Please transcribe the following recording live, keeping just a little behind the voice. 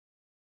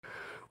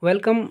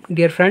Welcome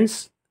dear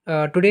friends.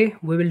 Today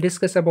we will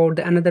discuss about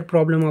the another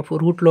problem of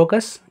root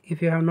locus.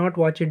 If you have not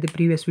watched the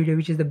previous video,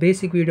 which is the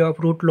basic video of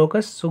root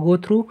locus, so go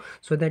through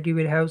so that you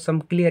will have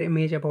some clear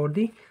image about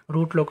the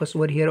root locus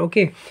over here.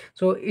 Okay,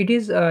 so it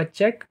is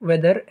check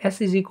whether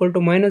s is equal to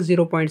minus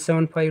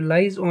 0.75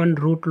 lies on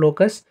root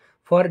locus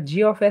for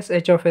g of s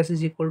h of s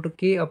is equal to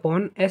k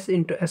upon s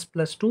into s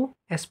plus 2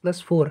 s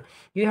plus 4.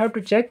 You have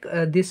to check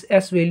this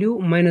s value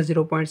minus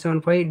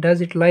 0.75,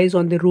 does it lies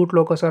on the root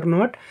locus or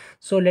not.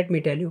 So let me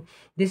tell you,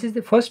 this is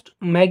the first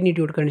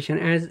magnitude condition.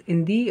 As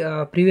in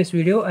the previous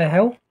video I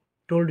have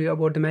told you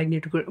about the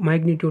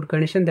magnitude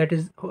condition, that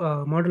is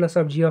modulus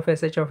of g of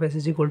s h of s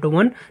is equal to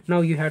 1.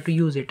 Now you have to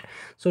use it.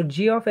 So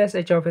g of s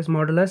h of s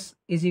modulus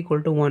is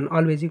equal to 1,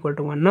 always equal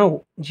to 1.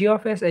 Now g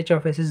of s h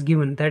of s is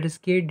given, that is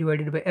k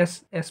divided by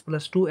s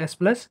plus 2 s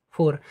plus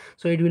 4.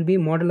 So it will be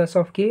modulus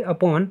of k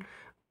upon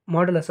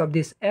modulus of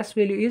this s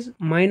value is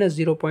minus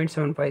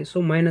 0.75.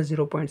 So minus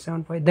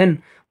 0.75,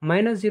 then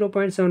minus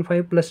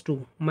 0.75 plus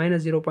 2,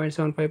 minus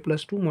 0.75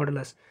 plus 2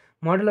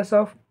 modulus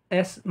of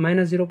s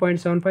minus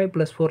 0.75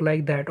 plus 4,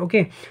 like that.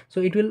 Okay,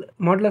 so it will,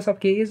 modulus of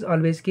k is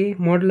always k,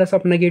 modulus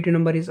of negative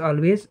number is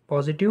always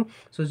positive.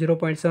 So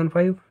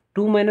 0.75,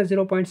 2 minus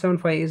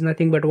 0.75 is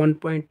nothing but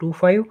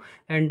 1.25,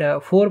 and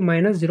 4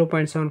 minus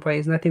 0.75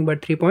 is nothing but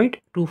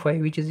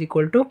 3.25, which is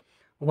equal to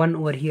 1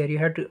 over here. You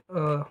have to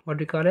what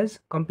we call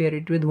as compare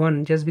it with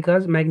 1, just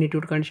because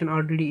magnitude condition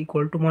already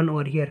equal to 1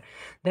 over here.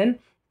 Then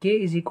k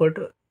is equal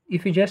to,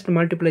 if you just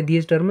multiply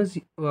these terms,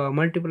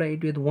 multiply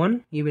it with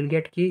 1, you will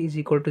get k is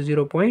equal to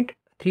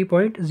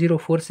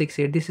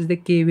 0.3.0468. this is the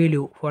k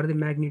value for the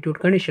magnitude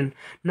condition.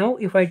 Now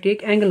if I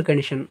take angle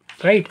condition,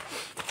 right,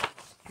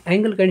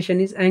 angle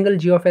condition is angle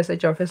g of s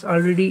h of s.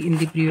 Already in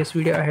the previous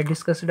video I had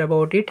discussed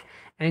about it.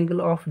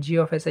 Angle of g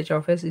of s h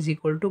of s is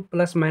equal to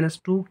plus minus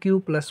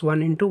 2q plus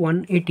 1 into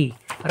 180,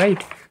 right?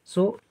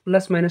 So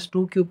plus minus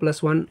 2q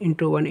plus 1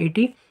 into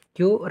 180,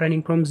 q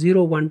running from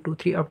 0 1 2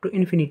 3 up to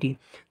infinity.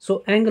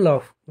 So angle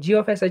of g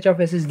of s h of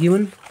s is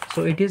given,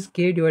 so it is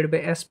k divided by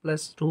s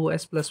plus 2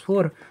 s plus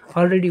 4.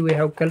 Already we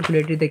have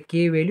calculated the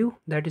k value,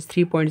 that is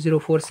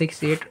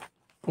 3.0468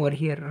 over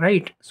here,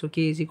 right? So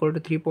k is equal to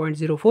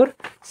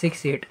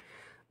 3.0468.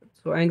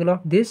 so angle of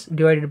this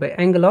divided by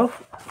angle of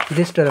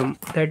this term,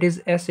 that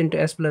is s into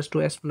s plus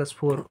 2 s plus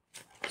 4.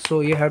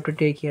 so you have to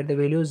take here the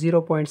value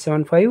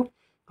 0.75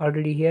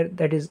 already here,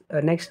 that is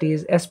next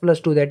is s plus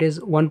 2, that is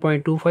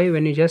 1.25.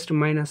 when you just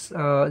minus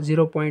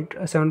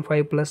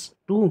 0.75 plus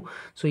 2,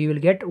 so you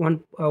will get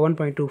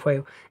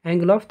 1.25,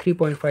 angle of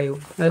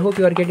 3.5. I hope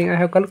you are getting, I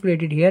have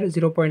calculated here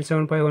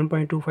 0.75,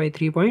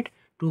 1.25,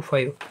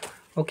 3.25.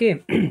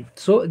 okay.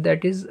 So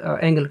that is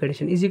angle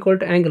condition is equal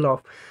to angle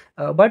of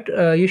but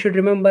you should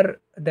remember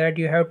that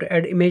you have to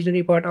add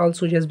imaginary part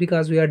also, just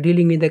because we are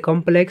dealing with the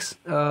complex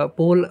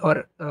pole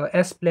or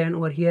s plane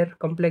over here,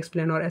 complex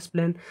plane or s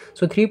plane.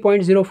 So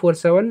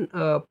 3.047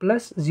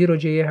 plus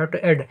 0j you have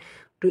to add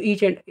to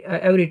each and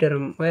every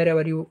term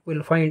wherever you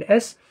will find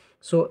s.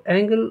 So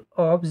angle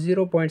of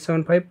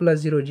 0.75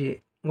 plus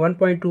 0j,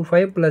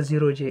 1.25 plus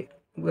 0j,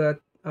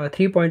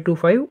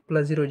 3.25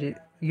 plus 0j,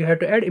 you have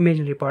to add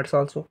imaginary parts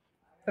also.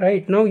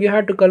 Right, now you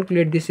have to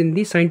calculate this in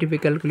the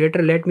scientific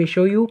calculator. Let me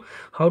show you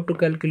how to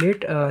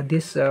calculate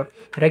this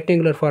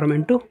rectangular form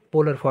into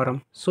polar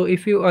form. So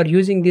if you are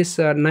using this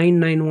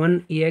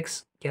 991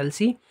 ex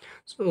calci,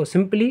 so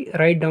simply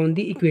write down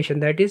the equation,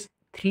 that is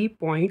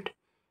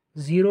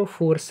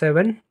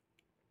 3.047,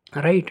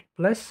 right,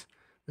 plus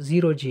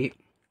 0j,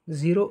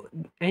 0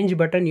 inch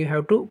button you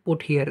have to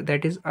put here,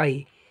 that is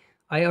I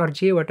or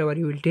j, whatever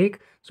you will take.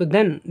 So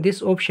then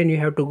this option you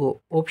have to go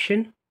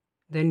option,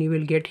 then you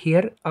will get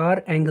here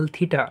r angle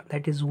theta,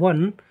 that is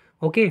 1.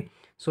 okay,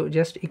 so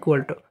just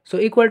equal to, so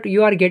equal to,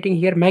 you are getting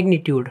here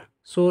magnitude,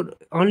 so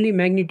only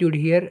magnitude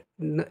here,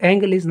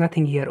 angle is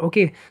nothing here.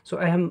 okay, so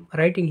I am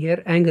writing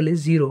here angle is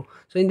 0.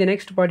 So in the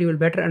next part you will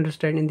better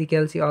understand in the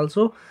calci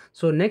also.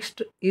 So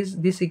next is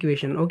this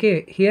equation.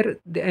 okay, here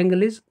the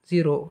angle is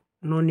 0,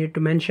 no need to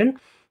mention.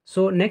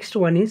 So next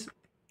one is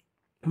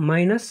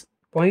minus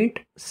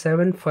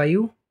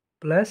 0.75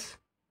 plus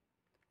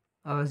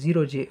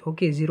 0j.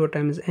 okay, 0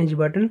 times inch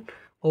button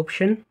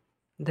option,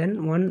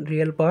 then 1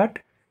 real part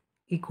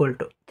equal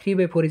to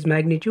 3/4 is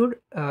magnitude,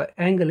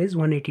 angle is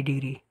 180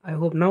 degree. I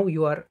hope now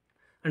you are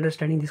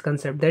understanding this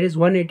concept, that is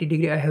 180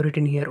 degree I have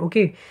written here.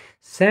 okay,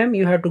 same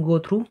you have to go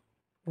through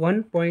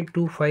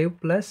 1.25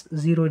 plus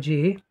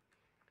 0j,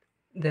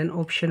 then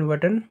option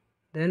button,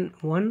 then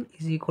 1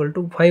 is equal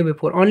to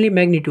 5/4, only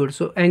magnitude,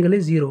 so angle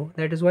is 0,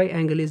 that is why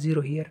angle is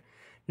 0 here.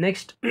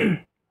 Next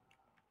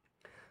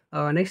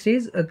next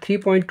is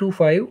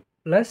 3.25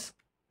 plus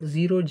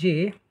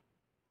 0j,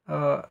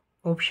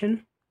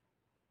 option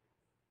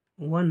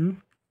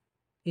 1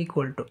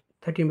 equal to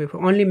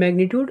 13/4, only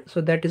magnitude, so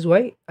that is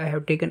why I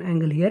have taken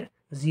angle here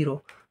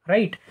 0.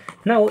 right,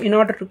 now in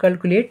order to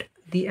calculate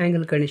the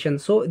angle condition,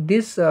 so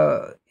this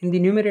in the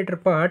numerator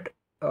part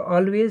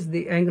always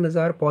the angles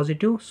are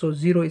positive, so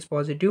 0 is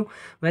positive.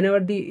 Whenever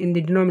the in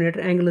the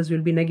denominator angles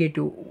will be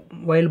negative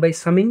while by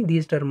summing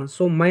these terms,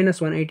 so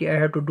minus 180 I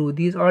have to do,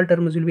 these all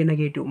terms will be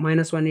negative,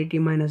 minus 180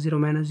 minus 0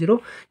 minus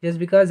 0, just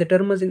because the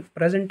term is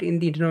present in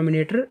the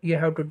denominator you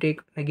have to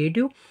take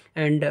negative,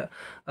 and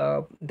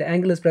the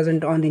angle is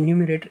present on the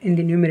numerator, in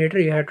the numerator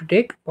you have to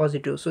take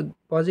positive, so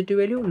positive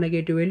value,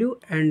 negative value,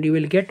 and you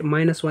will get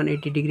minus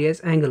 180 degree as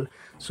angle.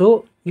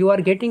 So you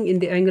are getting in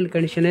the angle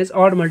condition as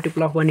odd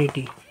multiple of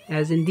 180.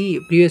 As in the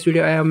previous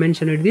video I have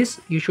mentioned this,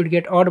 you should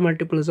get odd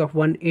multiples of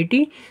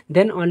 180,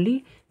 then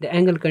only the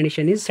angle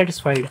condition is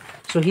satisfied.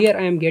 So here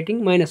I am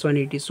getting minus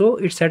 180, so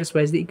it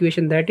satisfies the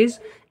equation, that is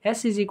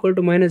s is equal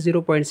to minus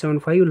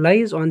 0.75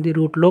 lies on the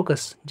root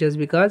locus, just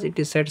because it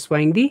is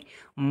satisfying the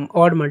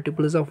odd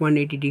multiples of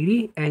 180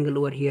 degree angle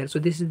over here. So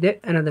this is the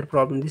another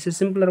problem. This is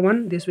simpler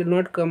one, this will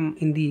not come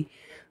in the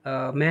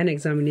man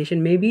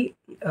examination. Maybe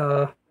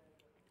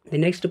the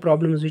next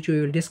problems which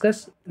we will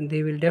discuss,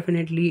 they will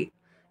definitely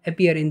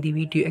appear in the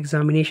VTU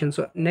examination.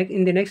 So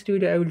in the next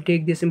video I will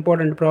take this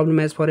important problem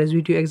as far as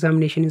VTU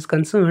examination is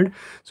concerned.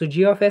 So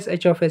g of s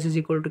h of s is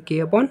equal to k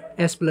upon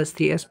s plus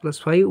 3 s plus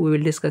 5 we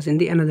will discuss in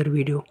the another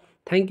video.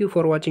 Thank you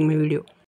for watching my video.